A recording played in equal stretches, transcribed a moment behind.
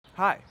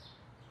Hi,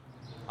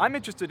 I'm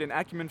interested in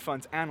Acumen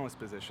Fund's analyst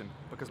position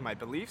because my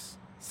beliefs,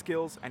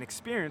 skills, and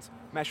experience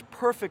mesh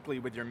perfectly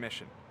with your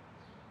mission.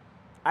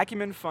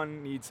 Acumen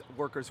Fund needs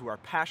workers who are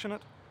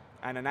passionate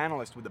and an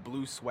analyst with a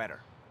blue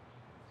sweater.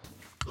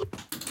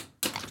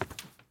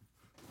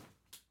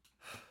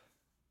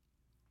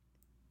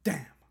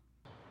 Damn.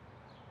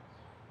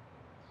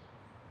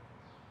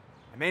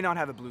 I may not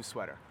have a blue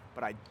sweater,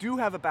 but I do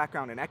have a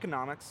background in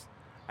economics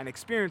and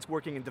experience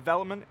working in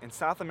development in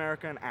South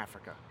America and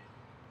Africa.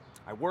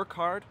 I work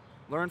hard,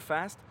 learn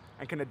fast,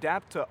 and can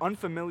adapt to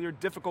unfamiliar,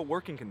 difficult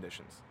working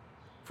conditions.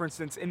 For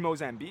instance, in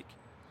Mozambique,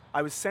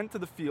 I was sent to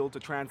the field to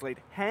translate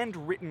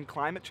handwritten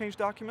climate change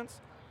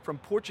documents from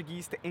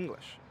Portuguese to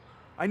English.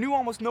 I knew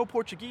almost no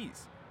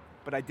Portuguese,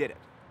 but I did it.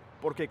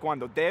 Porque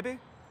cuando debe,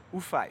 o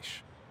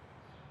faz.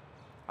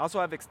 I also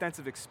have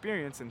extensive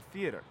experience in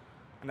theater,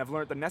 and I've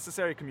learned the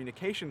necessary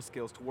communication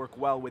skills to work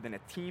well within a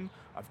team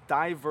of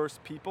diverse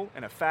people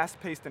in a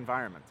fast-paced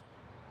environment.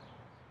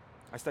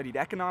 I studied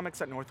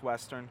economics at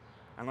Northwestern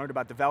and learned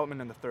about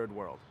development in the third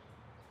world.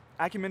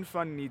 Acumen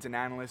Fund needs an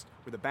analyst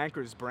with a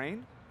banker's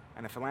brain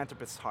and a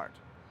philanthropist's heart.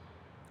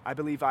 I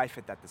believe I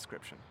fit that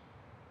description.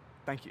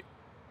 Thank you.